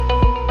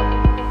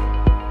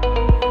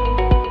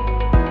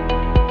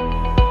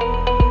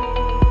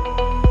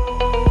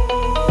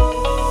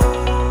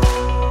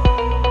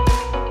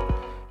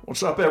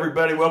What's up,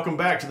 everybody? Welcome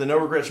back to the No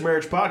Regretz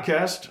Marriage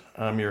podcast.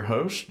 I'm your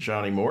host,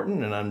 Johnny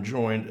Morton, and I'm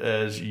joined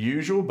as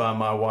usual by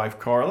my wife,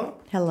 Carla.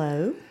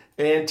 Hello.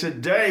 And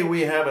today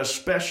we have a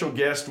special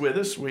guest with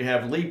us. We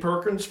have Lee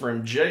Perkins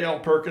from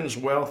J.L. Perkins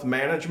Wealth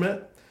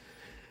Management.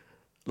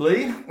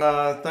 Lee,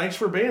 thanks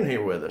for being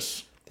here with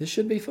us. This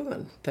should be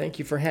fun. Thank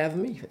you for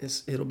having me.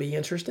 It'll be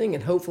interesting,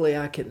 and hopefully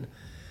I can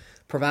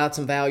provide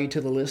some value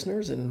to the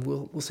listeners, and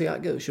we'll see how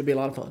it goes. Should be a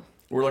lot of fun.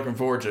 We're looking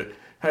forward to it.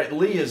 Hey,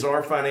 Lee is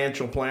our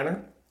financial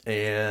planner,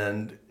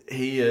 and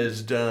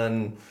he's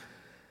done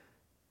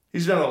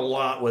a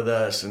lot with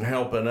us and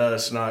helping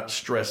us not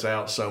stress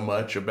out so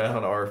much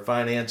about our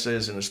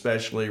finances and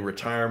especially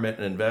retirement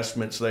and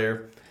investments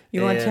there.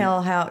 You want me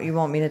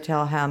to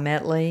tell how I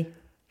met Lee?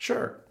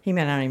 Sure. He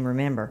may not even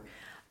remember.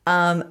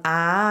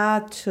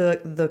 I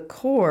took the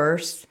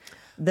course,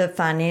 the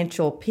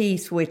financial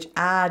peace, which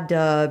I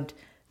dubbed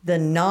the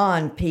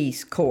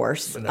non-peace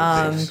course,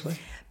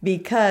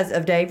 because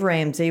of Dave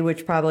Ramsey,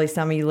 which probably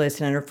some of you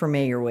listening are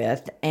familiar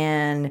with.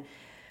 And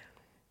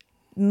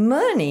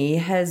money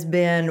has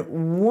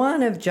been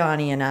one of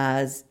Johnny and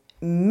I's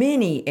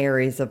many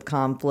areas of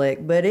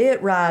conflict, but it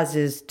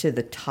rises to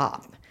the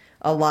top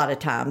a lot of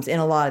times in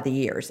a lot of the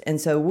years. And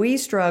so we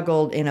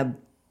struggled in a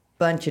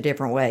bunch of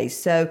different ways.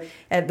 So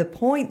at the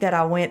point that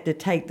I went to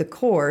take the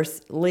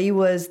course, Lee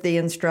was the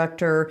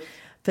instructor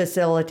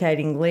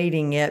facilitating,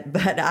 leading it,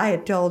 but I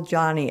had told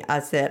Johnny, I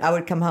said, I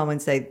would come home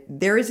and say,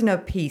 there is no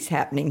peace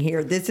happening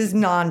here. This is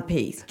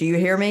non-peace. Do you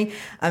hear me?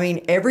 I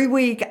mean, every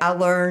week I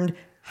learned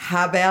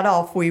how bad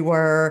off we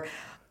were.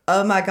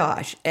 Oh my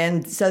gosh.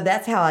 And so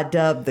that's how I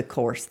dubbed the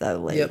course though,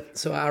 Lee. Yep.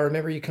 So I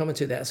remember you coming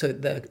to that. So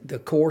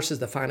the course is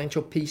the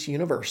Financial Peace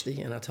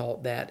University, and I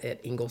taught that at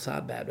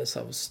Ingleside Baptist.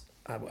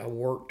 I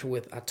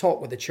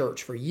taught with the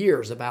church for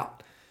years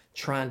about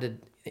trying to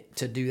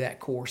do that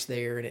course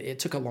there, and it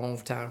took a long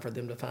time for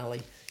them to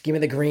finally give me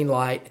the green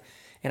light,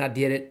 and I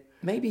did it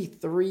maybe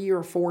 3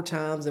 or 4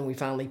 times, and we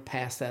finally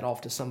passed that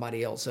off to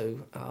somebody else. So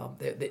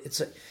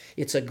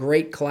it's a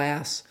great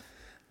class.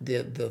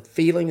 The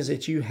feelings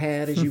that you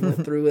had as you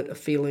went through it,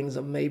 feelings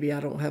of maybe I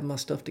don't have my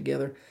stuff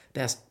together,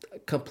 that's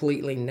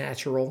completely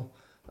natural.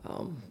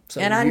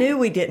 I knew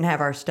we didn't have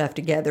our stuff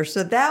together,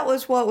 so that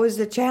was what was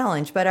the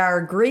challenge. But our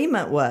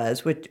agreement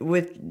was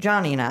with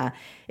Johnny and I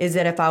is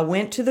that if I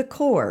went to the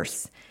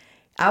course,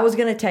 I was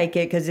going to take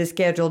it because his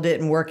schedule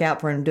didn't work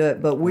out for him to do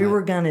it, but we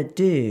were going to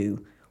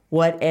do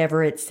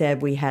whatever it said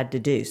we had to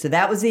do. So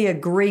that was the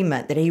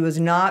agreement, that he was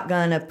not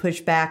going to push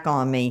back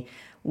on me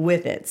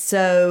with it.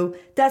 So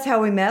that's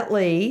how we met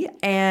Lee,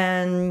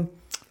 and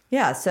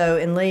yeah,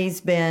 and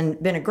Lee's been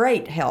a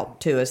great help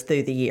to us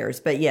through the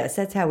years. But yes,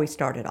 that's how we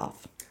started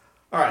off.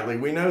 All right, Lee,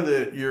 we know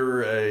that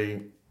you're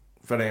a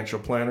financial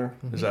planner.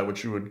 Mm-hmm. Is that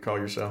what you would call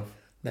yourself?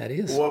 That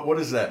is. What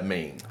does that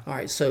mean? All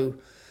right, so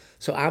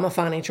I'm a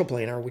financial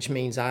planner, which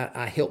means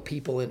I help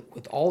people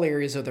with all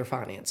areas of their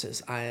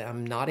finances.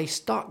 I'm not a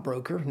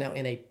stockbroker. Now,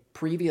 in a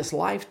previous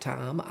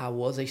lifetime, I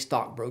was a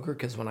stockbroker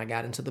because when I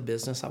got into the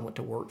business, I went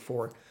to work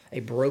for a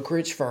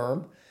brokerage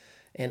firm,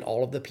 and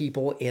all of the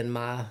people in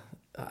my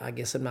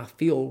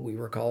field, we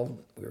were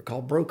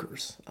called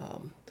brokers.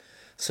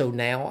 So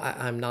now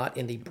I'm not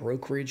in the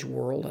brokerage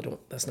world.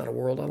 That's not a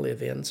world I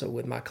live in. So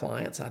with my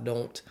clients,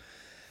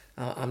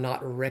 I'm not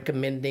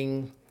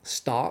recommending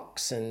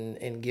stocks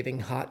and giving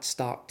hot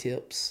stock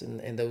tips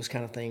and those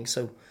kind of things.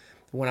 So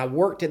when I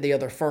worked at the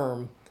other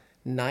firm,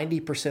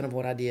 90% of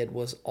what I did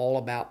was all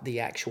about the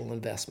actual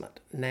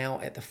investment. Now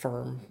at the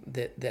firm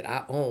that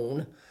I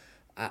own,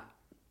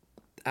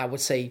 I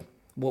would say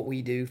what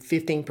we do,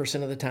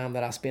 15% of the time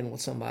that I spend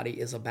with somebody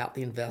is about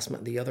the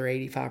investment. The other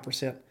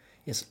 85%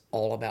 is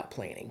all about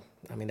planning.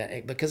 I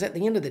mean, because at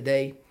the end of the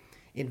day,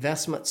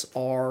 investments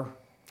are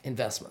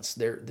investments.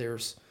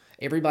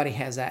 Everybody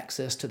has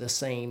access to the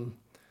same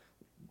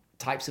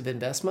types of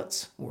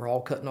investments. We're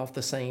all cutting off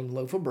the same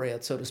loaf of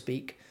bread, so to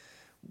speak.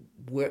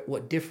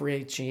 What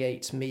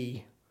differentiates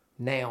me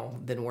now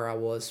than where I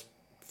was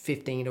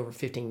over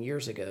 15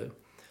 years ago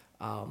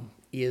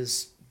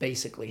is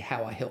basically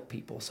how I help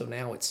people. So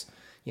now it's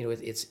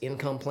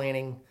income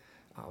planning,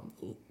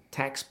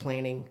 tax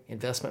planning,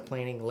 investment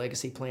planning,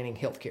 legacy planning,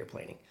 healthcare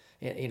planning.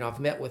 And I've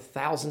met with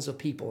thousands of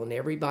people, and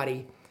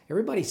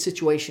everybody's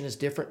situation is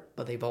different,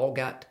 but they've all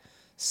got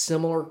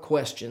similar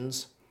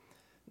questions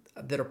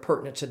that are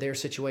pertinent to their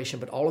situation,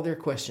 but all of their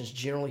questions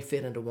generally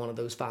fit into one of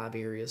those 5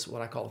 areas,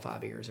 what I call the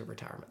 5 areas of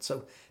retirement.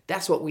 So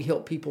that's what we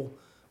help people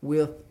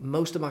with.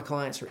 Most of my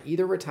clients are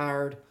either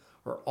retired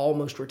or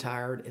almost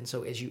retired, and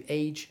so as you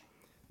age,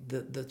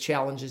 the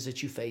challenges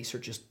that you face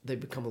they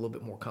become a little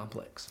bit more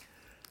complex.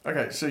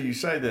 Okay, so you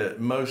say that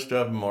most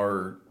of them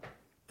are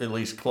at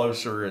least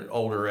closer at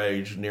older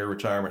age, near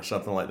retirement,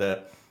 something like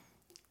that.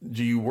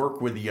 Do you work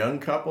with young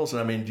couples?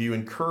 I mean, do you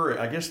encourage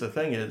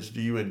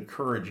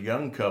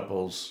young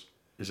couples?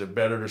 Is it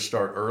better to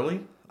start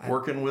early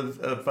working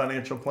with a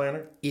financial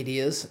planner? It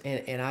is,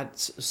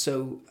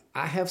 so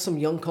I have some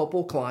young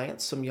couple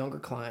clients, some younger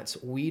clients.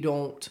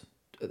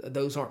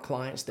 Those aren't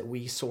clients that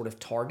we sort of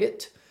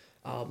target.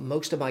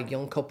 Most of my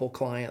young couple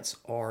clients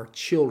are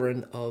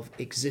children of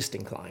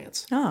existing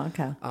clients. Oh,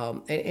 okay.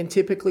 And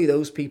typically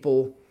those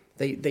people,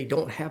 they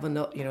don't have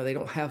enough, they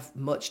don't have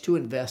much to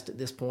invest at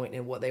this point.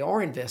 And what they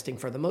are investing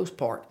for the most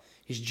part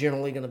is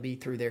generally going to be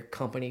through their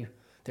company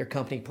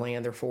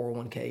plan, their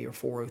 401k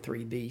or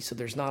 403b. So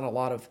there's not a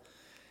lot of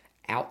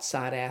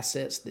outside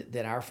assets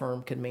that our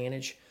firm can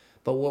manage.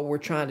 But what we're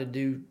trying to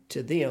do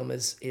to them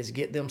is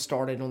get them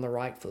started on the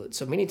right foot.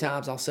 So many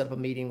times I'll set up a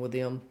meeting with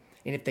them,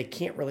 and if they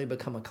can't really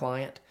become a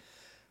client,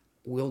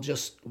 we'll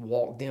just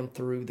walk them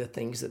through the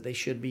things that they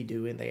should be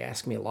doing. They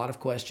ask me a lot of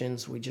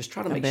questions. We just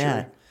try to make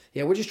sure.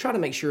 Yeah, we're just trying to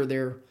make sure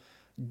they're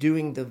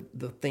doing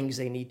the things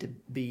they need to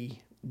be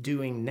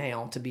doing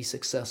now to be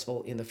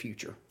successful in the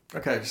future.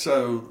 Okay,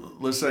 so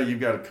let's say you've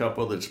got a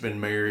couple that's been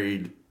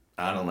married,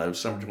 I don't know,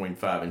 somewhere between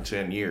 5 and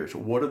 10 years.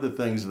 What are the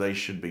things they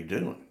should be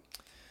doing?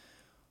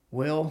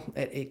 Well,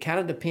 it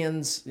kind of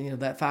depends,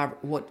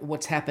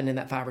 what's happened in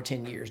that 5 or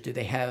 10 years. Do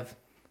they have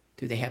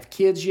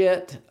kids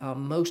yet?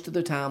 Most of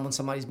the time when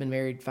somebody's been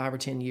married 5 or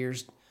 10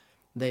 years,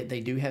 they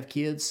do have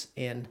kids.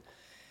 And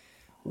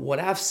what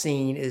I've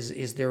seen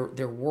is their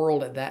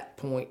world at that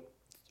point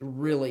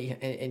really,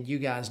 and you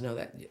guys know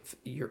that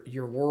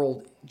your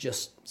world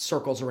just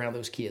circles around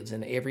those kids,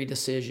 and every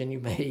decision you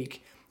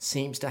make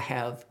seems to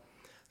have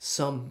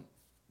some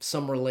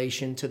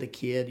relation to the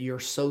kid. Your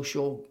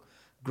social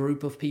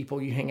group of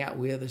people you hang out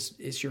with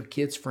is your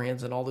kids'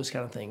 friends and all those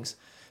kind of things.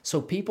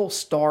 So people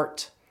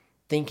start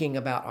thinking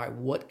about, all right,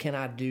 what can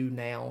I do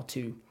now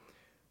to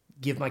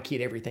give my kid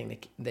everything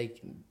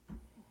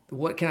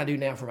what can I do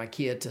now for my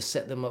kid to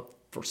set them up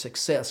for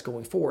success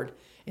going forward?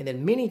 And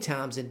then many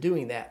times in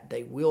doing that,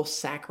 they will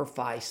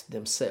sacrifice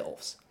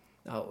themselves.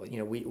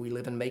 We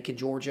live in Macon,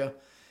 Georgia,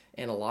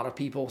 and a lot of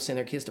people send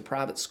their kids to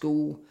private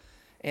school,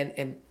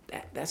 and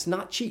that's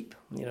not cheap.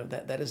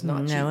 That is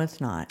not cheap. No, it's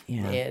not.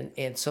 Yeah.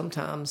 And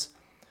sometimes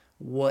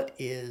what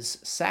is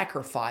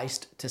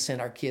sacrificed to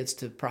send our kids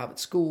to private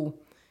school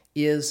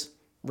is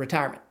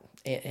retirement,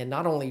 and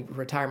not only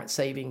retirement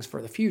savings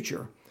for the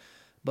future,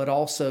 but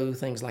also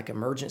things like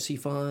emergency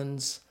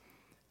funds,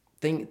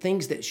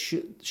 things that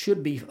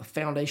should be a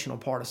foundational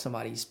part of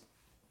somebody's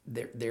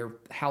their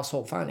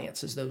household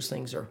finances. Those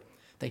things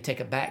they take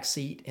a back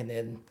seat, and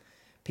then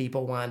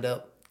people wind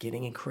up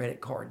getting in credit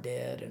card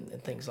debt and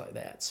things like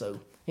that. So,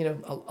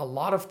 a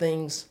lot of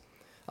things,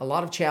 a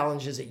lot of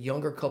challenges that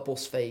younger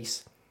couples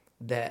face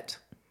that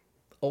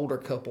older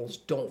couples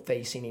don't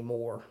face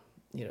anymore.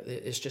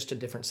 It's just a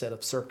different set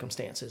of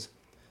circumstances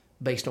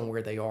based on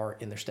where they are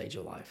in their stage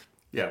of life.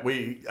 Yeah,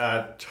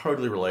 I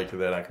totally relate to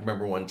that. I can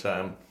remember one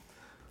time,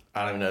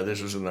 I don't know,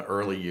 this was in the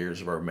early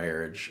years of our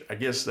marriage. I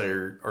guess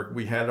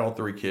we had all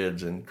 3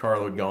 kids, and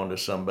Carla had gone to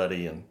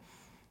somebody, and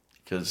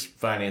because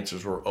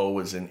finances were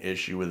always an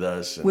issue with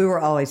us. And we were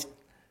always,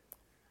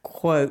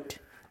 quote,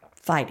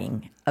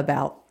 fighting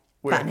about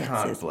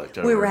finances.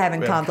 We were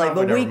having conflict,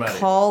 but we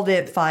called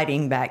it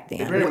fighting back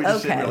then. We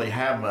just didn't really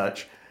have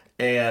much.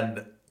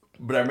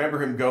 But I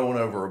remember him going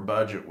over a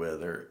budget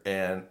with her,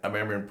 and I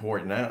remember him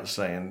pointing out,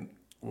 saying,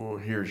 well,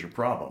 here's your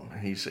problem.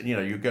 He said,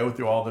 you go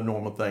through all the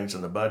normal things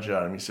in the budget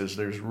item. He says,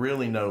 there's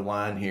really no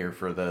line here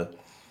for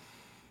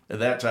at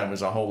that time it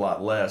was a whole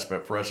lot less,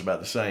 but for us about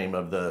the same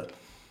of the,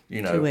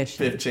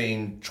 tuition.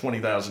 $15,000,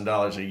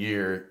 $20,000 a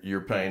year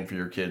you're paying for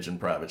your kids in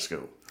private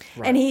school.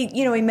 Right. And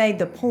he made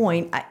the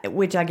point,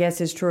 which I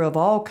guess is true of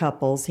all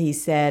couples. He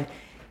said,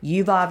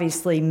 you've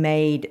obviously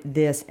made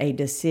this a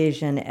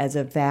decision as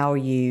a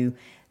value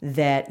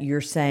that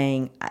you're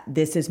saying,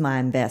 this is my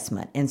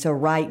investment. And so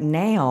right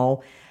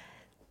now,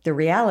 the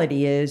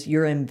reality is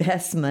your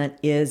investment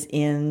is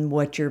in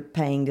what you're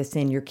paying to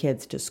send your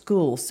kids to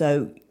school.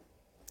 So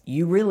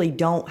you really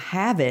don't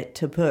have it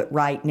to put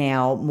right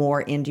now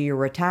more into your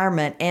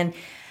retirement. And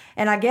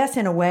I guess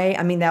in a way,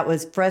 that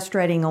was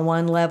frustrating on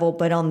one level,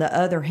 but on the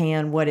other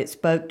hand, what it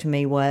spoke to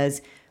me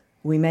was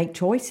we make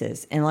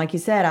choices. And like you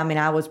said,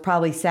 I was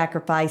probably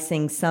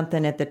sacrificing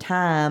something at the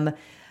time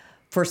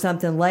for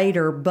something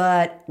later,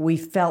 but we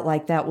felt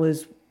like that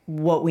was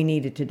what we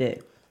needed to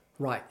do.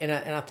 Right. And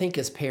I think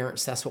as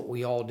parents, that's what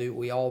we all do.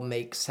 We all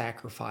make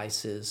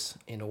sacrifices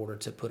in order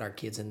to put our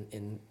kids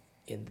in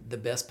the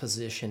best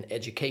position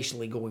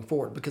educationally going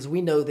forward, because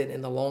we know that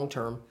in the long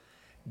term,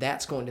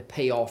 that's going to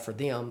pay off for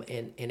them.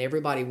 And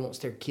everybody wants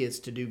their kids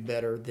to do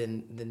better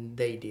than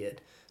they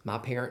did. My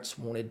parents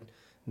wanted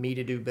me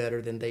to do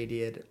better than they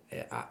did,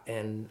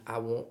 and I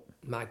want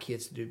my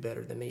kids to do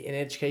better than me. And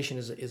education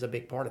is a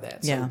big part of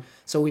that.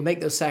 So we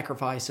make those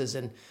sacrifices,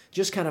 and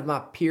just kind of my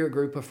peer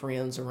group of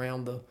friends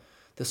around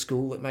the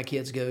school that my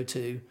kids go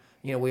to,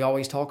 we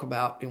always talk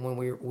about, and when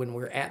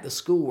we're at the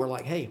school, we're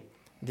like, hey,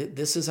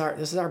 this is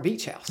our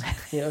beach house.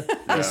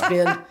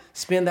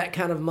 Spend that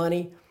kind of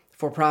money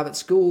for private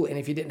school, and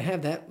if you didn't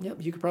have that,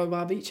 you could probably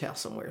buy a beach house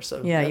somewhere.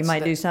 So you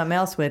might do something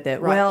else with it.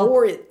 Right.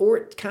 Or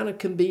it kind of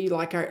can be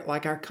like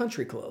our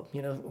country club.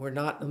 We're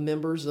not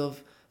members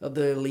of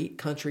the elite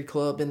country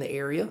club in the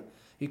area,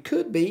 It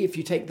could be if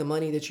you take the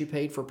money that you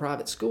paid for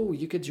private school,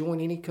 you could join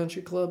any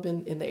country club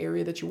in the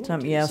area that you want.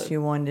 Something else you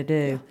wanted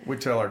to do. We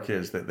tell our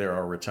kids that they're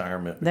our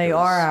retirement. They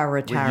are our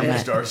retirement. We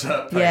used ours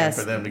up paying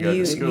for them to go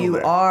to school. You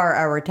there. are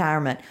our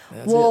retirement.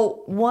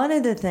 One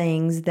of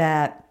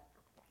the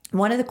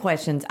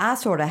questions I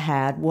sort of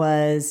had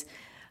was,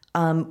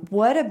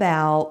 what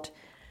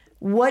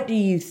do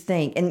you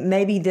think? And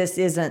maybe this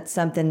isn't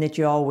something that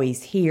you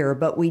always hear,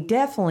 but we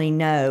definitely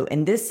know,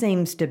 and this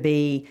seems to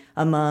be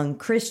among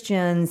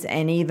Christians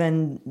and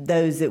even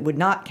those that would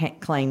not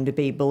claim to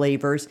be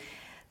believers,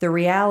 the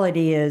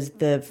reality is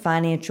the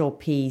financial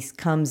piece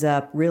comes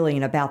up really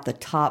in about the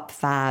top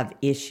 5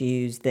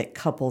 issues that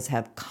couples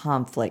have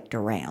conflict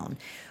around.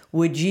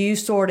 Would you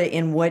sort of,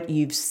 in what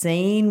you've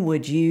seen,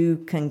 would you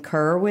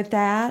concur with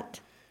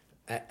that?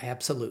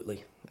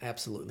 Absolutely.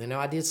 Now,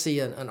 I did see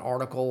an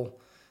article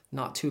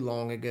not too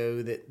long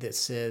ago that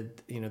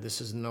said,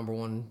 this is the number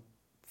one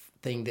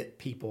thing that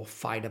people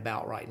fight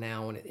about right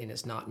now, and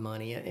it's not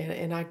money.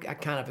 And I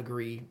kind of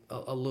agree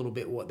a little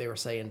bit with what they were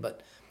saying.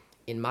 But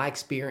in my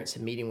experience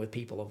in meeting with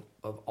people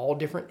of all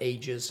different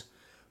ages,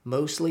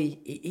 mostly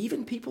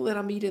even people that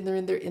I meet in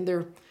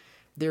their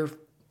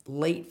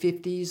late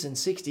 50s and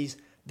 60s,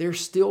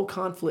 there's still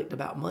conflict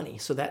about money.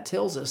 So that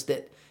tells us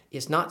that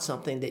it's not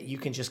something that you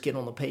can just get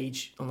on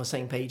the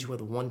same page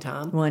with one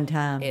time,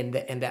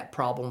 and that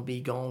problem be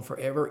gone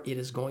forever. It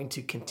is going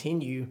to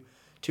continue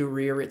to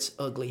rear its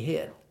ugly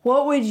head.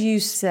 What would you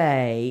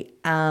say?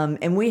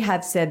 And we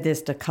have said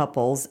this to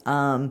couples,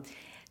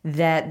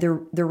 that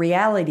the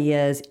reality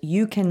is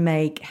you can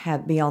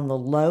be on the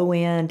low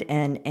end,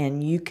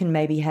 and you can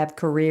maybe have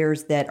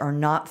careers that are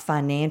not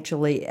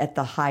financially at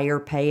the higher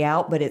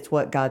payout, but it's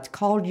what God's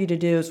called you to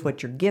do. It's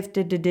what you're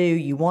gifted to do.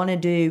 You want to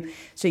do.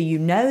 So you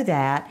know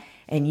that,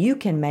 and you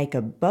can make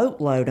a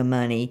boatload of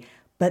money,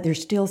 but there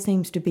still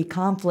seems to be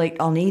conflict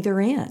on either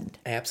end.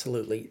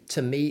 Absolutely.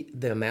 To me,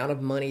 the amount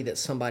of money that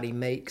somebody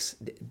makes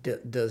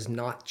does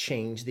not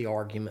change the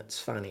arguments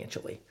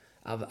financially.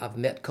 I've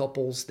met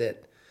couples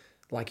that,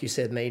 like you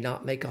said, may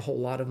not make a whole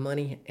lot of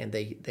money, and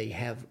they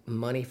have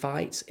money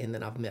fights. And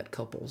then I've met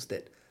couples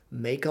that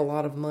make a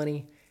lot of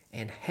money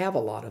and have a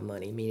lot of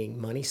money, meaning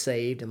money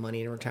saved and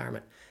money in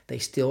retirement. They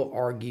still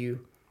argue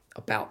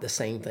about the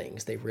same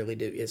things. They really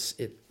do.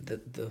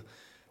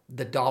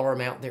 The dollar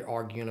amount they're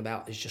arguing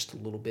about is just a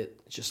little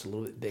bit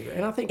bigger.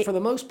 And I think for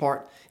the most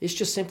part, it's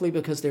just simply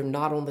because they're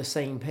not on the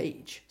same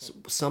page.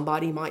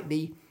 Somebody might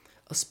be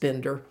a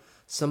spender,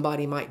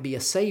 somebody might be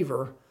a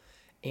saver,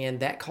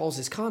 and that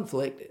causes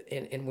conflict.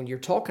 And when you're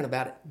talking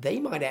about it, they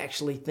might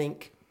actually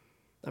think,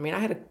 I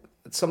had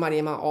somebody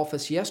in my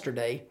office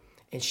yesterday,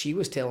 and she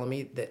was telling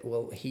me that,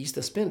 well, he's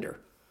the spender.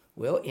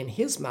 Well, in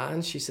his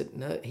mind, he said,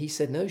 no,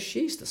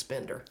 she's the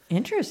spender.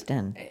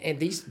 Interesting. And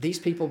these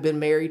people have been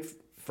married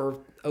for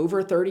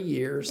over 30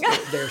 years.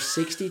 They're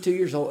 62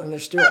 years old, and they're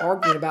still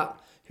arguing about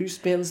who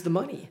spends the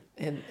money.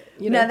 And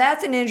Now,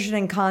 that's an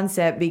interesting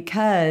concept,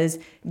 because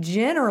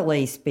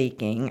generally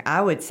speaking,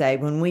 I would say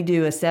when we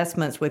do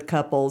assessments with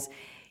couples,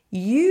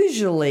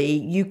 usually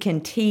you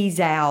can tease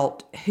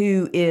out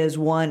who is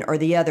one or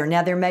the other.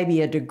 Now, there may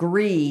be a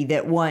degree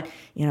that one,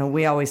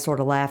 we always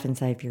sort of laugh and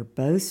say, if you're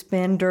both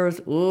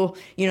spenders,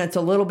 it's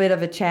a little bit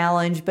of a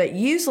challenge, but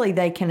usually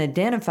they can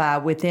identify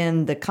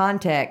within the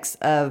context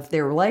of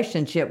their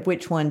relationship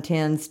which one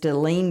tends to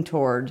lean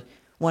toward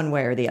one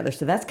way or the other.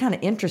 So that's kind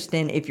of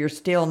interesting if you're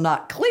still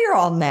not clear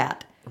on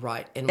that.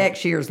 Right. And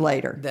X years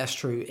later. That's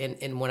true.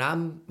 And when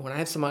I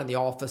have somebody in the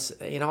office,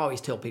 I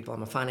always tell people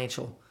I'm a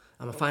financial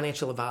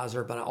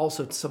advisor, but I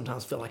also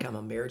sometimes feel like I'm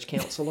a marriage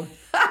counselor.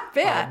 I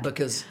bet.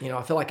 Because,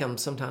 I feel like I'm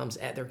sometimes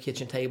at their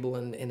kitchen table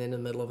and in the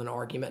middle of an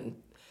argument.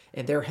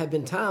 And there have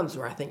been times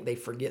where I think they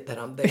forget that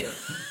I'm there.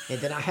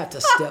 And then I have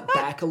to step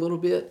back a little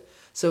bit.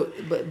 So,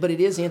 but it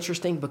is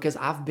interesting because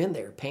I've been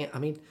there.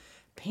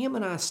 Pam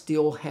and I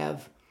still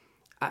have,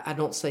 I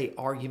don't say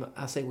argument,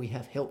 I say we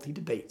have healthy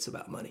debates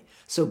about money.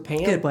 So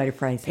Pam, good way to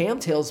phrase it. Pam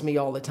tells me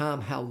all the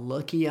time how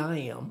lucky I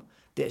am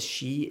that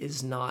she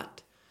is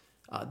not,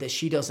 that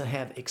she doesn't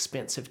have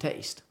expensive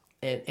taste.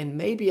 And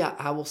maybe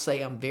I will say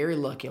I'm very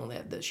lucky on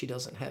that she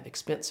doesn't have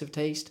expensive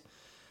taste.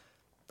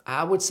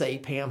 I would say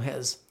Pam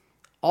has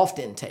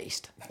often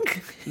taste.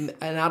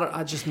 And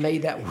I just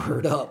made that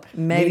word up.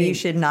 Maybe you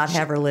should not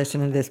have her listen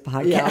to this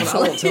podcast. Yeah, I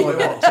won't tell her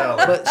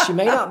that. But she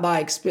may not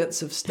buy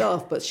expensive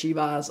stuff, but she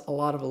buys a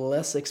lot of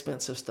less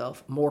expensive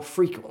stuff more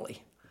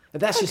frequently.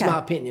 That's just my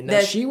opinion.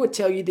 Now, she would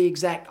tell you the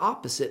exact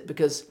opposite,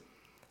 because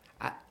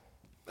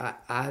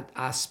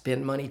I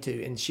spend money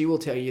too. And she will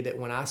tell you that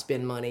when I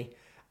spend money,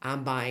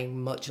 I'm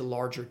buying much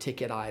larger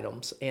ticket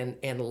items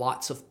and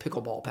lots of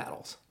pickleball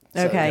paddles.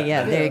 So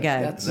there you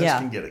go. This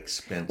can get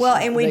expensive. Well,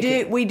 and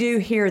we do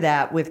hear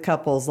that with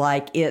couples,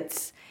 like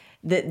it's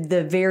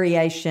the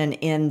variation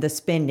in the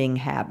spending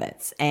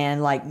habits.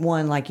 And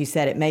like you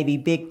said, it may be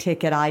big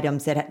ticket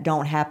items that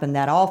don't happen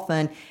that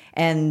often,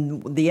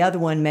 and the other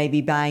one may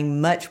be buying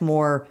much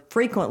more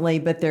frequently,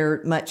 but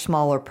they're much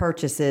smaller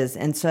purchases.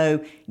 And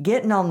so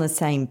getting on the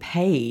same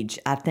page,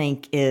 I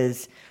think,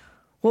 is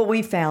what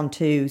we found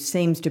too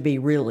seems to be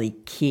really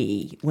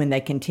key when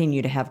they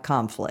continue to have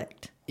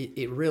conflict.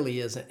 It really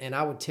is. And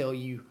I would tell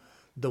you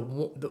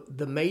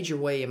the major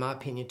way, in my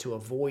opinion, to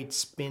avoid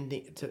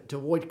spending, to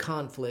avoid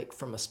conflict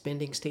from a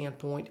spending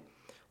standpoint,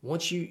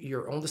 once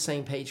you're on the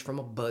same page from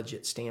a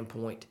budget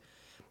standpoint,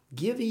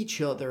 give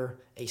each other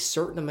a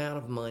certain amount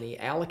of money,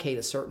 allocate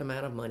a certain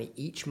amount of money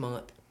each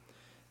month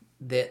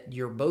that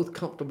you're both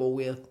comfortable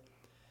with.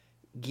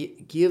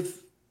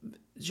 Give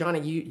Johnny,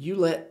 you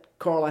let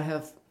Carla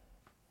have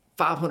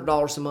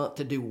 $500 a month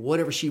to do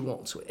whatever she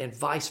wants, and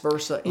vice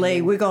versa. And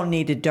Lee, we're going to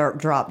need to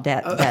drop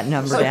that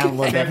number down a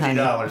little bit, honey.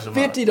 $50 a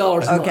month. $50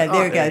 a month. Okay,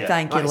 there you go. Yeah.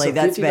 Thank you, All right, Lee. so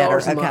That's better.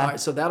 $50 a month. Okay. All right,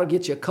 so that'll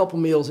get you a couple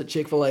meals at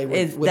Chick-fil-A with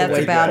That's the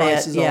way about the it,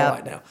 prices yeah. are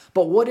right now.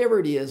 But whatever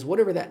it is,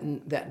 whatever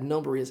that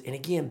number is, and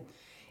again,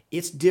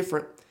 it's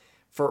different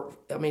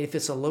if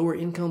it's a lower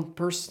income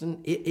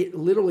person, it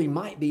literally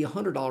might be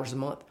 $100 a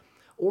month,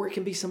 or it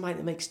can be somebody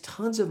that makes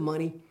tons of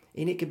money,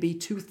 and it could be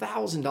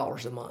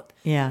 $2,000 a month.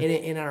 Yeah. And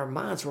in our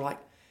minds, we're like,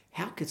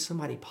 how could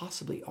somebody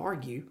possibly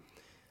argue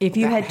If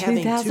you about had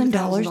having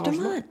 $2,000 a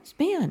month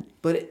spend?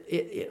 But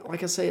it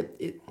like I said,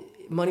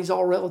 money's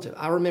all relative.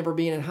 I remember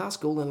being in high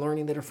school and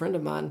learning that a friend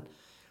of mine,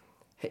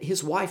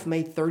 his wife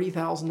made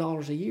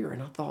 $30,000 a year,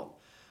 and I thought,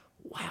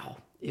 wow,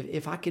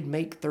 if I could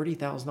make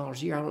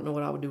 $30,000 a year, I don't know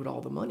what I would do with all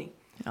the money.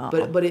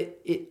 But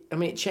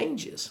it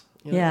changes.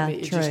 You know?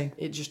 Yeah, true.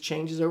 It just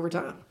changes over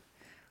time.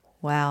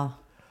 Wow.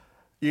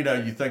 You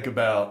think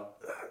about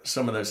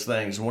some of those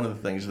things. One of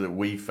the things that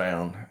we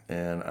found,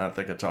 and I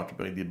think I talked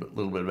a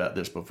little bit about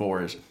this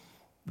before, is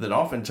that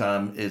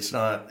oftentimes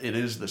it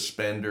is the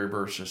spender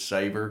versus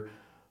saver,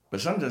 but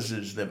sometimes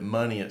it's that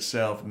money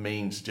itself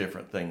means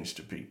different things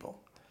to people.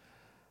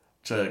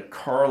 To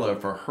Carla,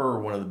 for her,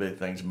 one of the big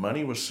things,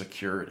 money was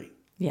security.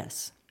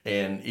 Yes.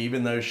 And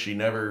even though she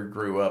never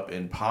grew up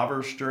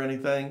impoverished or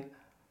anything,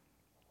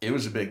 it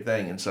was a big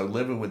thing. And so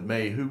living with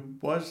me, who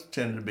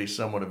tended to be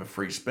somewhat of a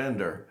free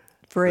spender,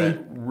 Free.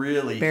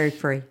 Really Very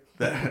free.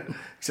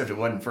 Except it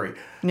wasn't free.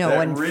 No, it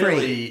wasn't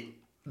free.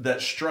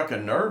 That struck a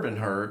nerve in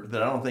her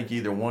that I don't think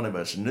either one of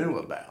us knew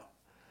about.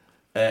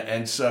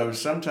 And so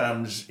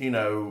sometimes,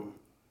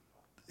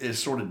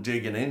 is sort of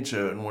digging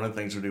into it. And one of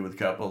the things we do with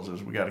couples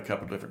is we got a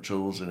couple different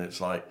tools, and it's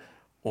like,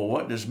 well,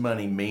 what does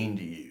money mean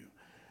to you?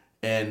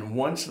 And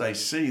once they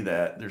see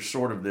that, there's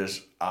sort of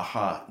this,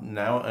 aha,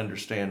 now I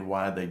understand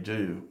why they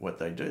do what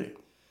they do.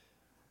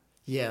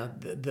 Yeah,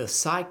 the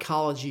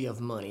psychology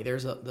of money.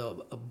 There's a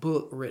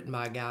book written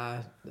by a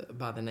guy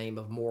by the name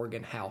of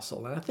Morgan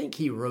Housel, and I think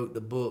he wrote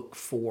the book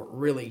for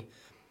really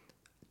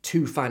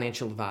to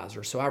financial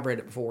advisors. So I've read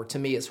it before. To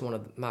me, it's one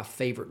of my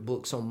favorite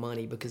books on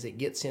money because it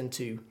gets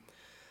into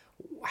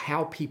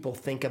how people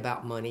think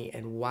about money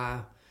and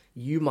why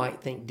you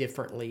might think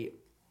differently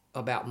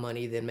about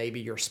money than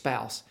maybe your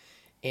spouse.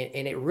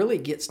 And it really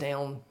gets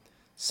down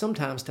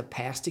sometimes to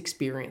past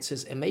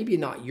experiences, and maybe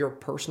not your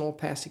personal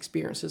past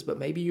experiences, but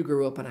maybe you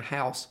grew up in a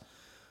house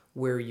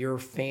where your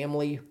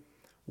family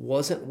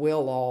wasn't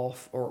well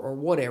off or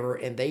whatever,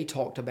 and they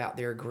talked about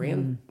their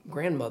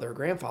grandmother or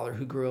grandfather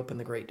who grew up in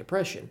the Great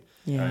Depression.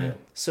 Yeah.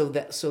 So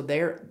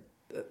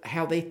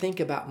how they think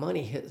about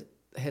money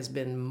has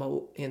been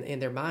in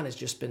their mind has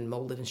just been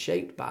molded and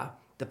shaped by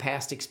the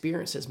past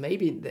experiences,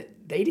 maybe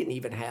that they didn't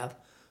even have,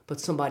 but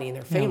somebody in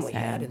their family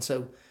had. And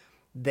so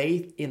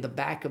they, in the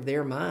back of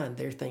their mind,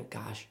 they think,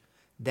 gosh,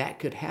 that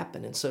could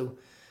happen. And so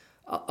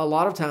a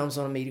lot of times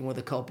when I'm meeting with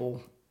a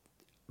couple,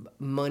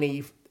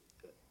 money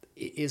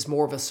is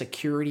more of a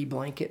security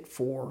blanket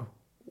for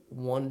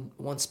one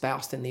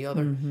spouse than the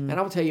other. And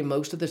I will tell you,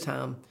 most of the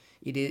time,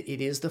 it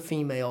is the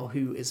female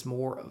who is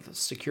more of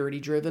security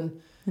driven.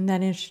 Isn't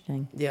that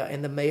interesting? Yeah,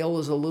 and the male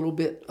is a little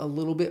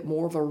bit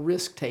more of a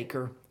risk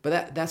taker,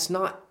 but that's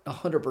not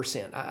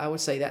 100%. I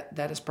would say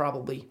that is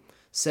probably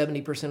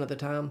 70% of the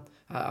time.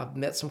 I've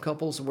met some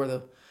couples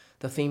where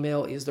the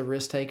female is the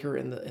risk taker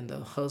and the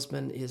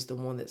husband is the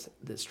one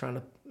that's trying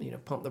to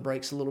pump the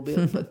brakes a little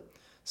bit. But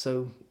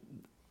so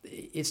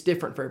it's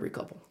different for every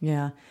couple.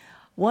 Yeah,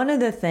 one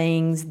of the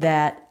things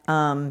that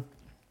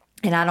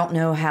and I don't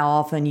know how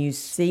often you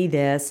see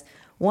this.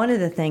 One of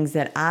the things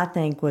that I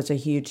think was a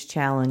huge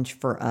challenge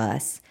for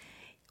us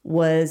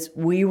was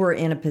we were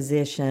in a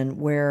position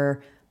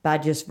where, by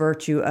just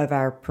virtue of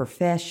our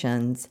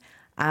professions,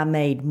 I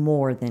made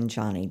more than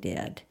Johnny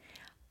did.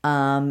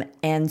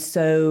 And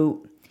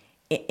so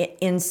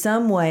in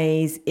some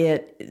ways,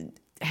 it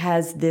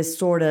has this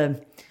sort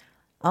of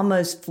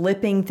almost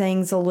flipping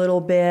things a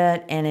little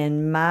bit. And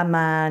in my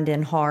mind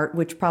and heart,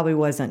 which probably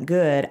wasn't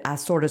good, I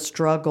sort of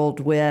struggled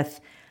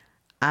with,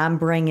 I'm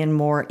bringing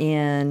more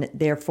in,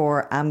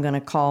 therefore I'm going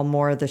to call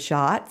more of the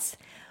shots,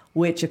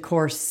 which of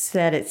course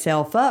set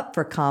itself up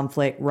for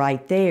conflict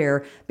right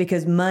there,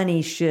 because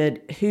money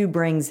who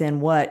brings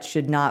in what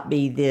should not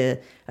be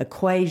the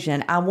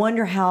equation. I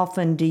wonder how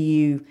often do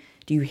you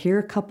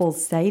hear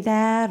couples say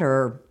that,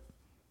 or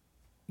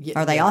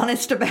are they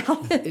honest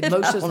about it?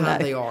 Most of the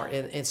time they are.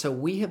 And so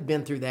we have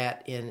been through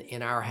that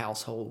in our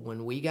household.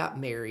 When we got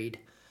married,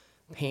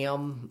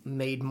 Pam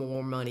made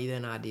more money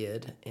than I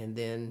did, and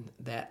then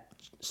that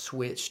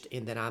switched,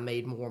 and then I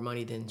made more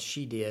money than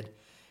she did.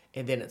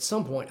 And then at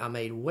some point, I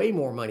made way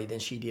more money than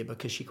she did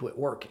because she quit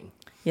working.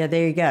 Yeah,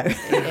 there you go.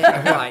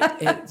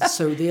 Right. And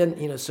so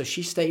then, so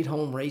she stayed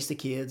home, raised the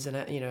kids. And,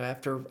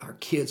 after our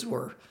kids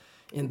were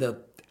in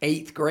the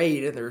 8th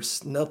grade and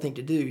there's nothing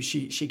to do,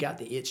 she got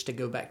the itch to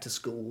go back to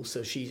school.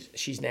 So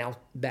she's now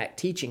back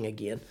teaching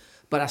again.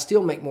 But I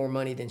still make more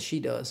money than she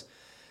does.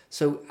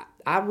 So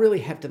I really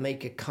have to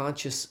make a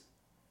conscious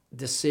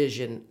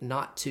decision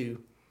not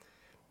to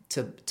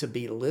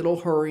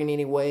belittle her in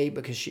any way,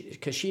 because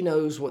she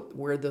knows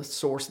where the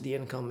source of the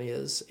income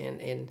is,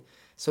 and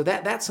so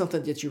that's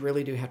something that you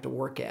really do have to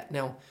work at.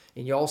 Now,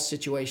 in y'all's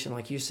situation,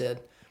 like you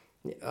said,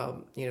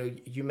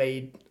 you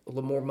made a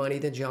little more money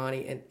than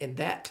Johnny, and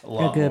that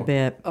a good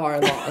bit. All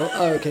right,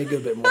 okay,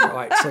 good bit more. All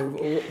right, so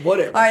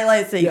whatever. All right,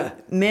 let's see. Yeah.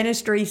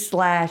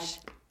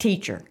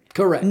 Ministry/teacher.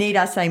 Correct. Need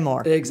I say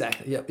more?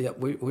 Exactly. Yep.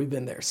 We've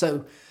been there.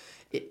 So,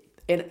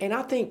 and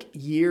I think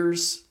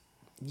years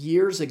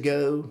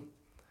ago,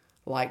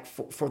 like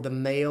for the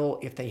male,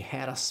 if they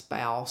had a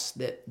spouse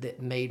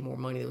that made more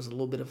money, there was a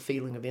little bit of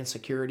feeling of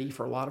insecurity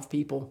for a lot of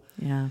people.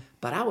 Yeah.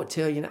 But I would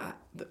tell you,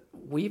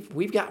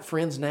 we've got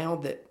friends now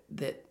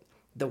that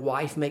the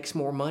wife makes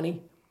more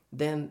money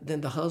than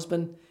the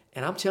husband,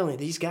 and I'm telling you,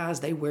 these guys,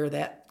 they wear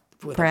that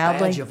with proudly.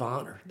 A badge of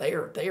honor. They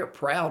are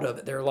proud of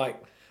it. They're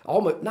like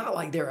almost not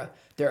like they're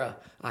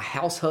a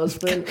house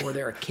husband or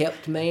they're a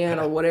kept man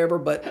or whatever,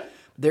 but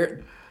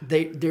there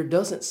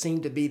doesn't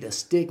seem to be the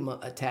stigma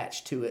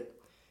attached to it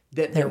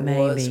that there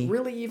was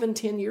really even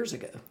 10 years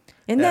ago.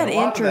 Isn't that a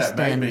lot interesting? Of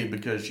that may be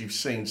because you've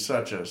seen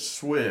such a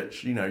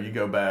switch. You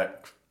go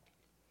back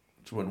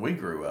to when we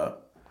grew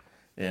up,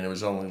 and it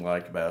was only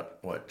like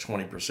about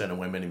 20% of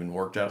women even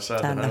worked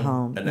outside the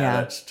home. And now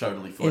that's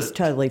totally flipped. It's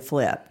totally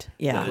flipped.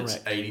 Yeah, and it's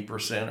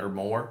 80% or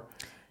more.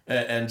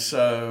 And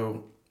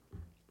so,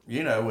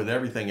 with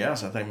everything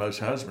else, I think most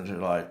husbands are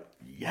like,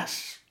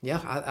 yes. Yeah,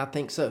 I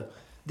think so.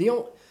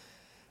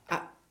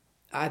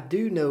 I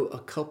do know a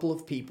couple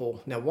of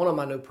people. Now, one of them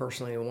I know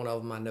personally, and one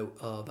of them I know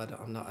of. I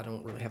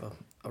don't really have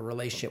a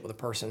relationship with a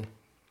person.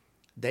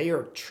 They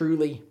are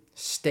truly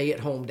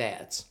stay-at-home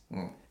dads,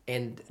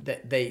 and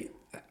that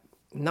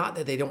not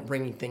that they don't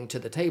bring anything to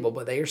the table,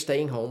 but they are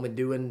staying home and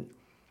doing,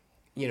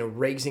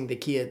 raising the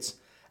kids.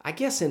 I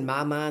guess in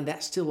my mind,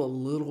 that's still a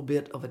little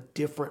bit of a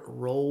different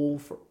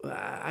role.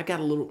 I got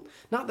a little,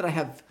 not that I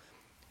have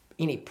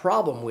any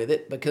problem with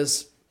it,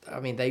 because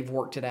they've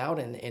worked it out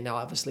and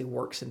obviously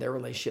works in their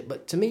relationship.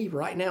 But to me,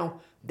 right now,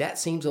 that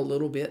seems a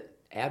little bit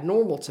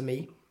abnormal to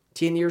me.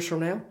 10 years from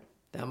now,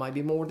 that might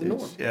be more the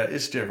norm. Yeah,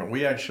 it's different.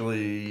 We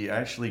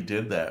actually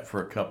did that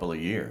for a couple of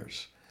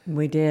years.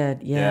 We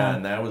did, yeah.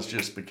 And that was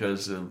just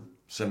because of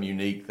some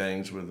unique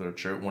things with our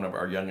church. One of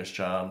our youngest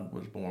child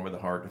was born with a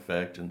heart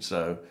defect, and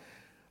so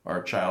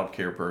our child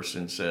care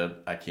person said,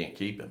 I can't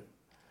keep him.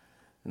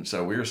 And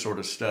so we were sort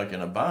of stuck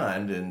in a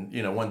bind. And,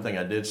 one thing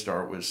I did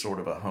start was sort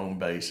of a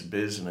home-based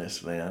business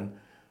then.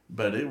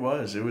 But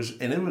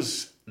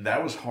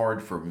that was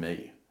hard for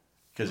me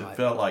because it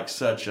felt like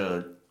such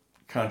a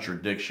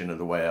contradiction of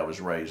the way I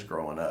was raised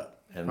growing up.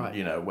 And,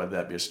 whether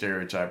that be a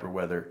stereotype or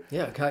whether...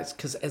 Yeah,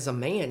 because as a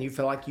man, you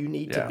feel like you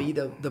need to be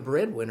the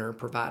breadwinner and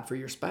provide for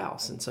your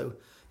spouse. And so,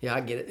 yeah,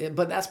 I get it.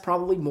 But that's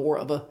probably more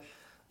of a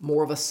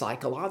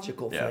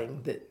psychological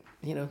thing that,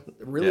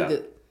 really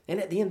that...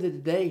 And at the end of the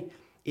day...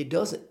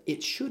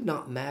 It should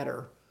not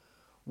matter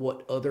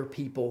what other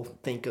people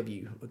think of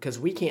you, because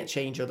we can't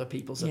change other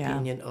people's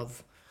opinion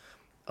of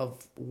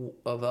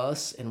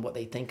us and what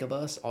they think of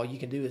us. All you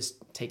can do is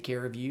take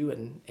care of you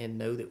and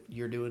know that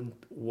you're doing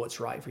what's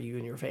right for you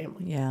and your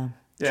family. Yeah.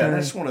 Yeah,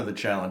 that's one of the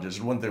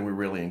challenges. One thing we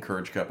really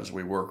encourage couples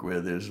we work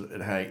with is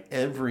that, hey,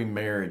 every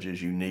marriage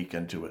is unique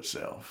unto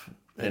itself.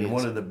 And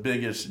one of the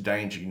biggest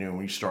dangers,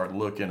 when you start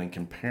looking and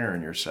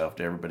comparing yourself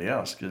to everybody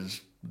else, because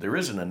there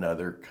isn't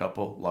another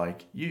couple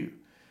like you.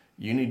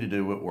 You need to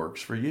do what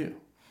works for you.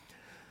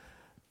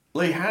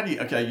 Lee,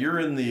 you're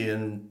in the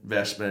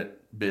investment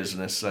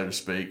business, so to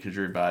speak, because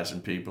you're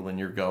advising people and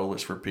your goal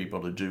is for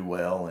people to do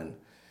well and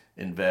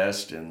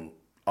invest and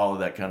all of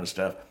that kind of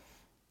stuff.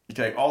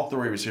 Okay, all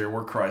three of us here,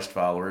 we're Christ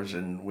followers,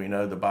 and we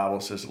know the Bible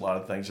says a lot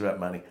of things about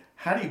money.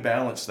 How do you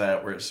balance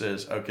that where it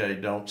says, okay,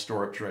 don't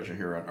store up treasure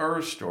here on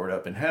earth, store it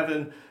up in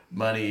heaven.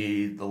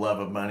 Money, the love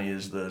of money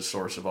is the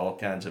source of all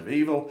kinds of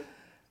evil.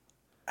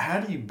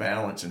 How do you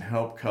balance and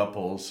help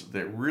couples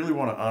that really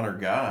want to honor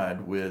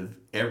God with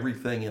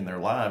everything in their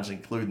lives,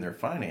 including their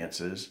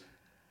finances?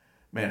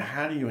 Man,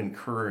 how do you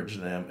encourage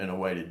them in a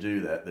way to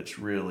do that that's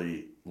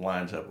really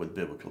lines up with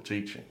biblical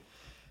teaching?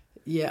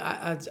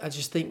 Yeah, I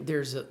just think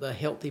there's a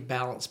healthy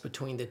balance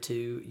between the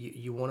two.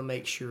 You want to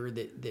make sure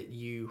that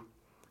you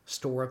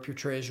store up your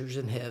treasures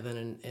in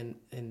heaven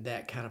and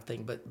that kind of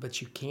thing,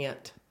 but you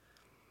can't.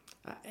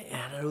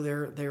 I know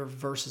there are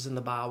verses in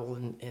the Bible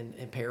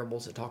and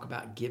parables that talk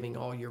about giving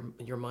all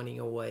your money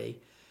away,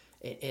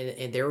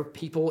 and there are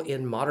people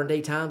in modern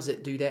day times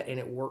that do that, and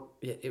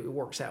it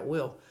works out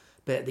well.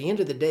 But at the end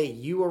of the day,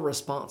 you are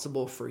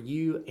responsible for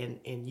you,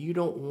 and you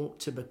don't want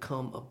to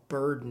become a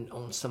burden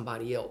on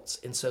somebody else.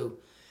 And so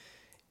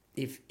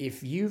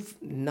if you've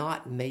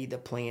not made the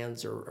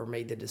plans or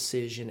made the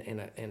decision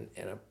and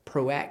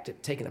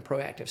taking a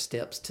proactive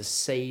steps to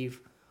save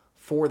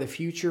for the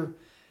future,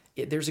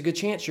 there's a good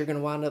chance you're going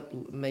to wind up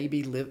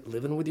maybe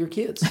living with your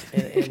kids.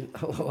 And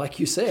like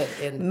you said,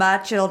 and my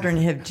children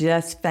have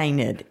just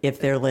fainted if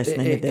they're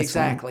listening to this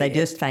exactly. one. They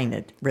just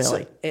fainted,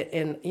 really. So,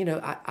 and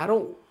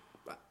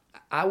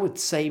I would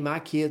say my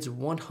kids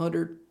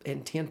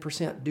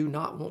 110% do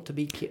not want to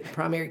be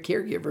primary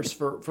caregivers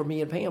for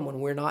me and Pam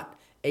when we're not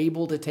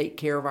able to take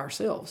care of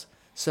ourselves.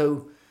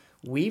 So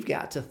we've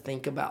got to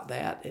think about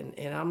that.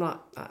 And I'm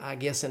not, I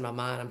guess in my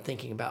mind, I'm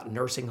thinking about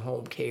nursing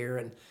home care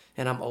and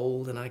I'm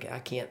old and I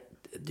can't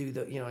do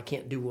I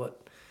can't do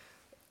what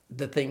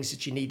the things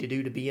that you need to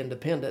do to be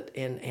independent.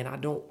 And I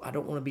don't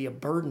want to be a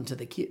burden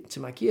to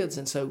my kids.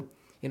 And so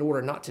in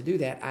order not to do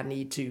that, I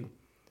need to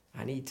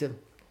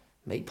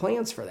make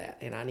plans for that.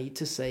 And I need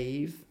to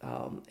save,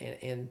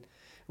 and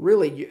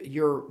really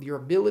your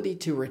ability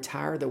to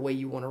retire the way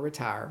you want to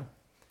retire,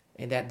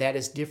 and that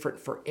is different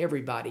for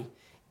everybody.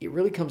 It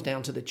really comes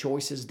down to the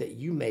choices that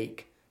you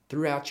make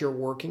throughout your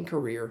working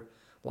career.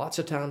 Lots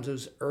of times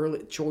those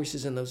early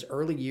choices in those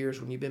early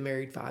years when you've been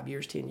married 5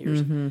 years, 10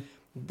 years,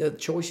 the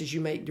choices you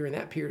make during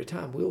that period of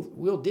time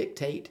will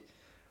dictate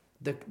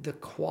the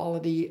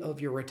quality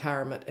of your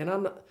retirement.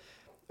 And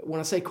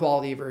when I say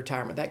quality of your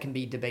retirement, that can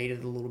be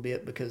debated a little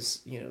bit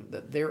because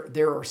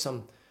there are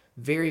some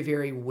very,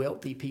 very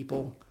wealthy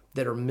people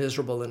that are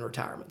miserable in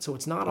retirement. So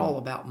it's not all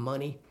about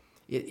money.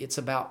 It's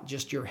about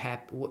just your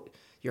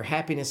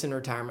happiness in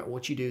retirement,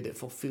 what you do that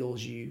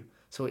fulfills you.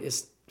 So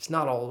it's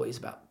not always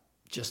about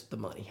just the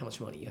money, how much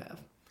money you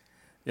have.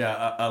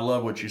 Yeah, I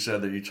love what you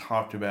said that you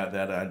talked about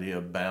that idea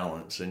of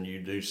balance, and you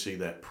do see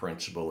that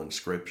principle in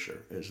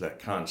Scripture, is that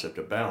concept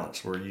of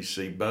balance, where you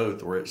see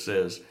both, where it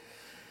says,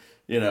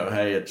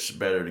 hey, it's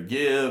better to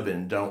give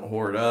and don't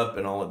hoard up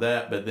and all of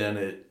that, but then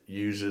it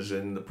uses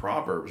in the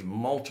Proverbs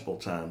multiple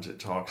times, it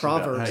talks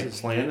about, hey,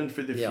 planning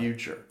for the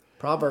future.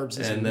 Proverbs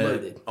is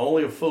loaded.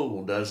 Only a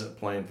fool doesn't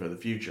plan for the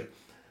future.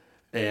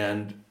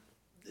 And,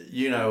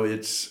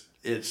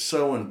 it's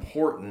so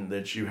important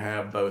that you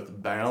have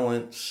both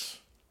balance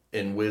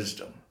and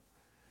wisdom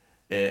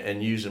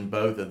and using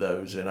both of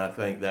those. And I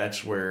think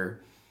that's where,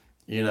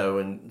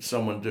 and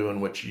someone doing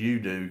what you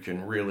do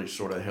can really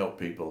sort of help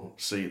people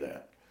see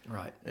that.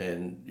 Right.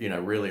 And,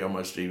 really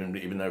almost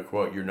even though,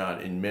 quote, you're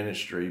not in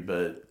ministry,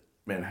 but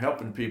man,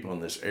 helping people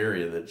in this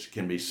area that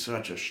can be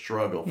such a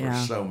struggle for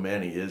so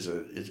many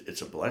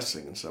it's a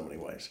blessing in so many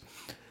ways.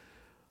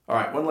 All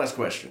right. One last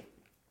question.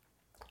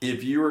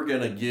 If you were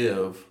going to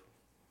give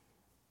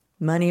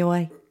money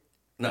away?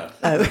 No.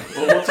 Oh.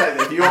 Well, we'll take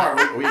that. If you are,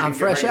 we I'm can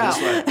fresh out.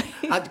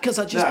 Because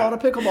I just bought a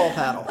pickleball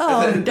paddle.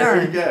 Oh, darn.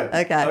 There you go.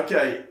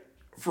 Okay.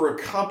 For a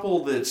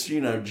couple that's,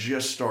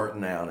 just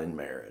starting out in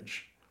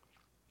marriage,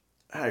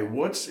 hey,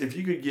 if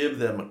you could give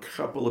them a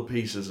couple of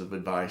pieces of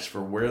advice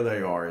for where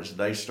they are as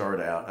they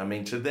start out? I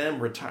mean, to them,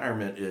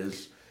 retirement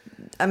is...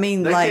 they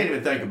can't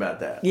even think about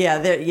that. Yeah,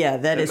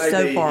 that is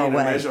so far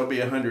away. It may as well be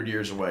 100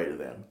 years away to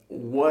them.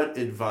 What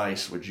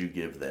advice would you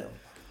give them?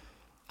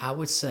 I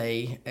would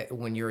say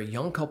when you're a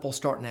young couple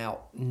starting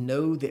out,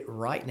 know that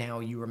right now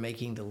you are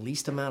making the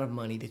least amount of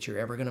money that you're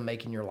ever going to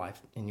make in your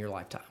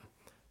lifetime.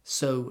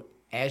 So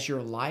as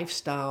your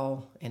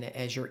lifestyle and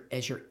as your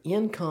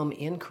income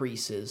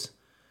increases,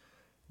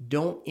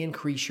 don't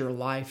increase your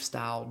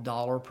lifestyle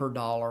dollar per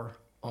dollar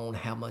on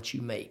how much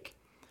you make.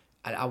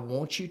 I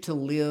want you to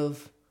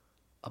live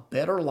a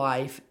better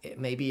life,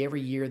 maybe every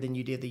year than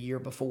you did the year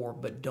before,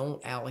 but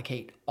don't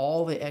allocate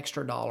all the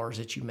extra dollars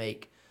that you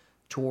make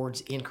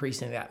towards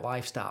increasing that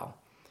lifestyle.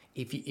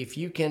 If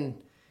you can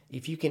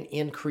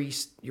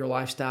increase your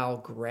lifestyle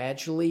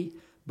gradually,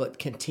 but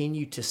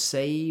continue to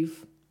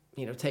save,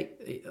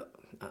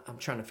 I'm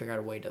trying to figure out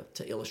a way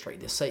to illustrate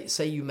this.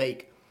 Say you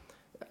make,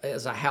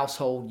 as a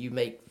household, you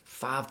make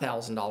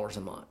 $5,000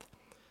 a month.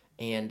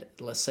 And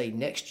let's say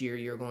next year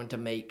you're going to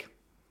make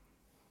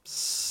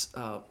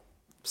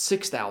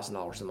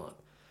 $6,000 a month.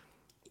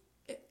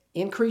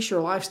 Increase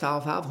your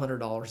lifestyle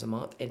 $500 a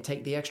month and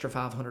take the extra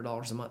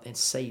 $500 a month and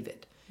save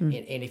it. And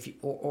if you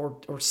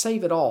or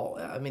save it all.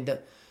 I mean,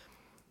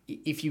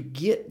 if you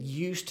get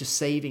used to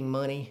saving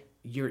money,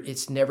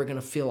 it's never going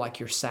to feel like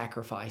you're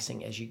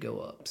sacrificing as you go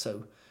up.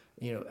 So,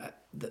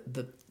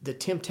 the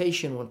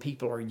temptation when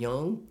people are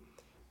young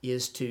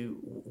is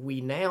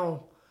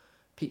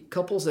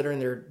couples that are in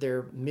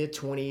their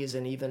mid-20s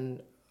and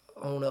even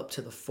on up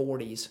to the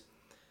 40s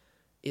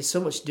is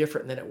so much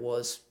different than it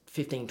was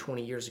 15,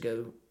 20 years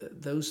ago.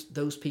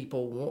 Those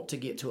people want to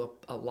get to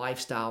a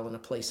lifestyle and a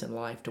place in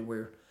life to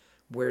where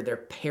their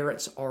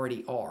parents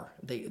already are.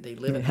 They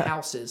live in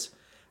houses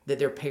that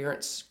their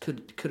parents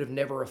could have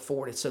never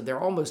afforded. So they're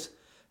almost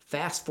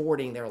fast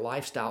forwarding their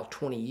lifestyle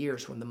 20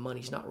 years when the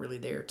money's not really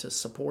there to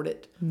support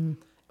it.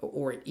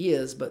 Or it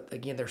is, but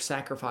again, they're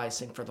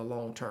sacrificing for the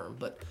long term.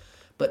 But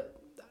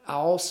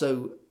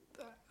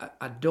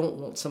I don't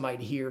want somebody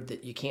to hear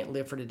that you can't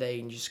live for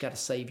today and you just got to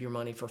save your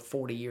money for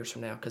 40 years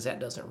from now, because that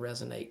doesn't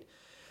resonate.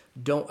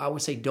 I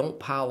would say don't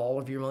pile all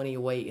of your money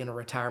away in a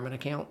retirement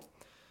account.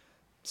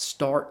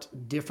 start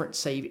different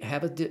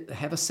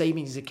have a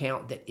savings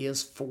account that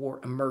is for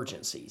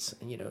emergencies.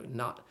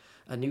 Not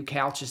a new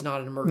couch is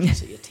not an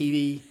emergency. A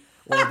TV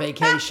or a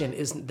vacation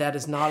is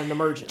not an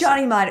emergency.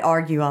 Johnny might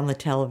argue on the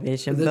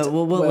television, but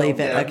we'll leave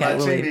it. Yeah, okay,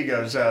 my TV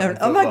goes out.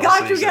 Oh my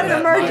gosh, we got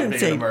an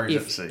emergency.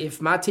 If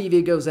my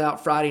TV goes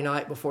out Friday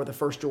night before the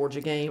first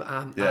Georgia game,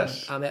 I'm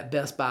at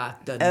Best Buy.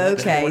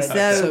 Okay,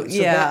 so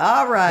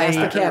all right. That's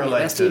the caveat.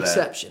 That's the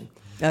exception.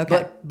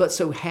 Okay. But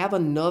so have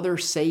another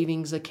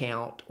savings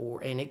account,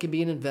 and it can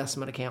be an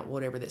investment account,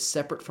 whatever, that's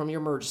separate from your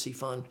emergency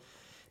fund,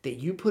 that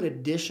you put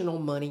additional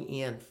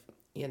money in.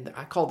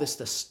 I call this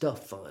the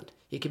stuff fund.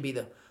 It can be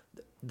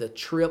the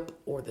trip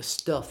or the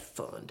stuff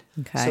fund,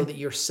 so that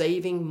you're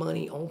saving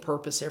money on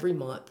purpose every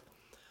month.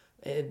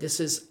 And this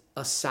is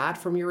aside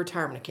from your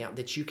retirement account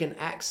that you can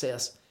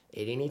access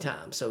at any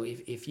time. So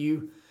if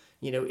you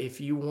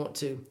want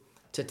to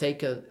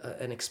take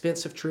an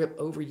expensive trip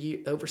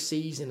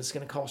overseas and it's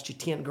going to cost you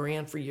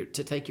 $10,000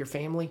 to take your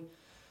family,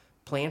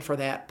 plan for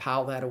that,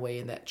 pile that away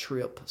in that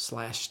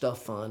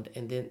trip/stuff fund,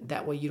 and then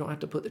that way you don't have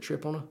to put the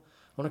trip on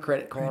a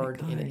credit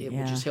card, and it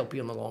will just help you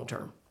in the long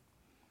term.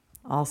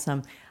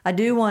 Awesome. I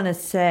do want to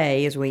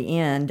say as we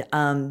end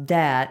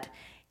that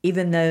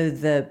even though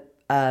the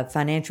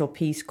Financial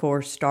Peace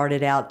course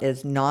started out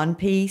as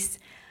non-peace,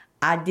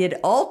 I did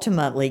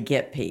ultimately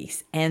get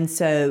peace. And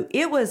so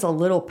it was a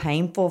little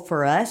painful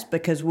for us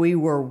because we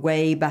were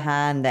way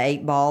behind the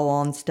 8 ball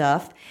on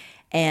stuff.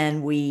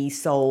 And we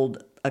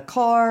sold a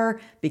car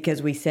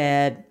because we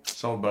said...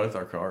 Sold both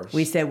our cars.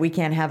 We said we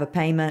can't have a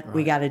payment. Right.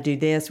 We got to do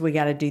this. We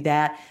got to do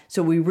that.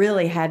 So we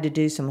really had to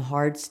do some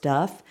hard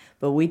stuff.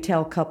 But we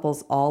tell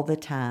couples all the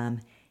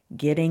time,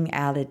 getting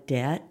out of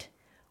debt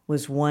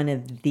was one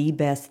of the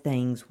best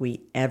things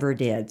we ever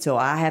did. So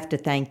I have to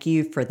thank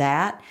you for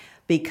that,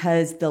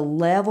 because the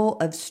level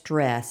of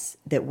stress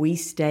that we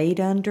stayed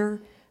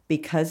under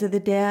because of the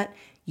debt,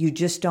 you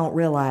just don't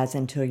realize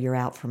until you're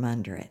out from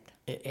under it.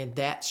 And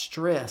that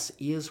stress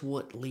is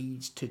what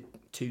leads to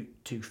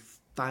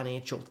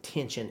financial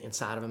tension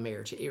inside of a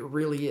marriage. It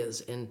really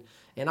is. And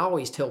I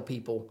always tell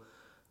people,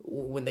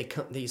 when they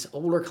come, these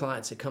older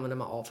clients that come into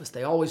my office,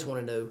 they always want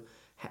to know,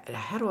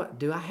 how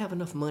do I have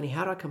enough money?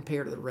 How do I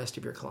compare to the rest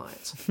of your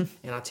clients?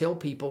 And I tell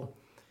people,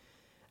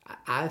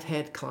 I've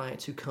had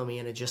clients who come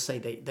in and just say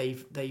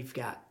they've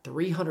got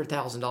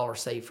 $300,000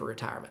 saved for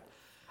retirement,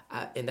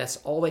 and that's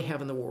all they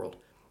have in the world.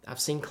 I've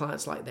seen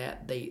clients like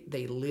that.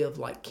 They live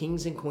like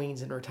kings and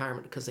queens in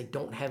retirement because they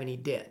don't have any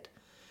debt.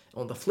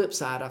 On the flip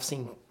side, I've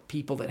seen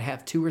people that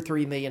have $2 or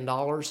 $3 million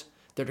that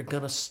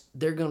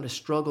they're gonna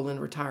struggle in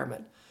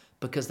retirement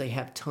because they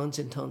have tons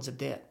and tons of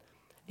debt.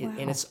 Wow.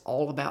 And it's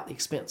all about the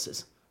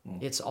expenses.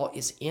 It's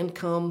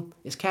income,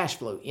 it's cash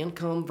flow,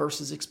 income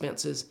versus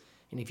expenses.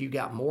 And if you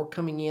got more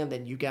coming in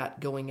than you got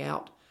going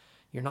out,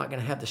 you're not going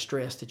to have the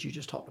stress that you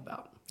just talked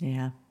about.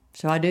 Yeah.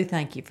 So I do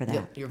thank you for that.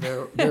 Yeah, you're very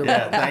welcome.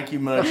 Thank you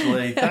much,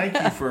 Lee.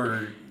 Thank you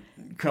for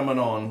coming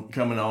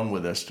on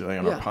with us today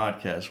on our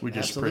podcast. We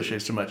just appreciate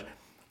it so much.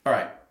 All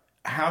right.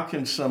 How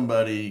can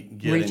somebody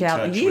get in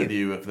touch with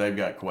you if they've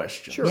got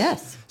questions? Sure.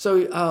 Yes.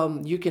 So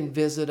you can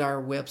visit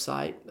our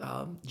website,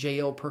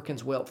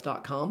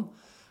 JLPerkinsWealth.com,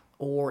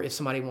 or if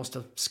somebody wants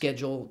to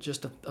schedule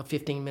just a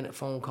 15-minute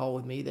phone call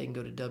with me, they can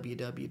go to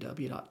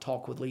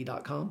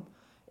www.talkwithlee.com,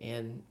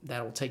 and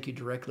that'll take you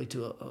directly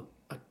to a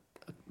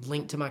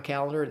link to my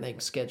calendar, and they can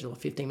schedule a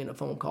 15-minute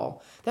phone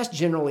call. That's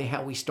generally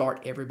how we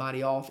start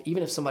everybody off.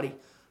 Even if somebody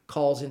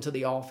calls into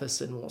the office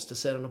and wants to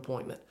set an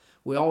appointment,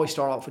 we always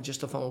start off with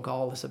just a phone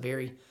call. It's a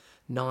very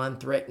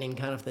non-threatening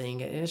kind of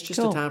thing, and it's just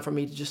a time for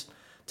me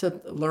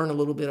to learn a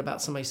little bit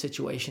about somebody's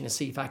situation and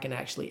see if I can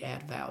actually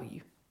add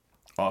value.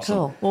 Awesome.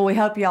 Cool. Well, we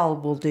hope y'all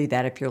will do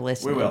that if you're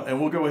listening. We will. And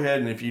we'll go ahead,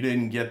 and if you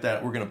didn't get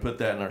that, we're going to put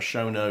that in our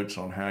show notes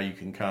on how you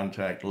can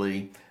contact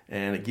Lee.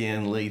 And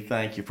again, Lee,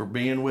 thank you for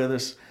being with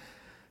us.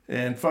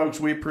 And folks,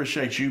 we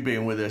appreciate you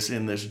being with us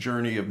in this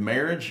journey of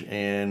marriage,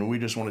 and we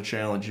just want to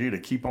challenge you to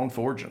keep on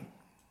forging.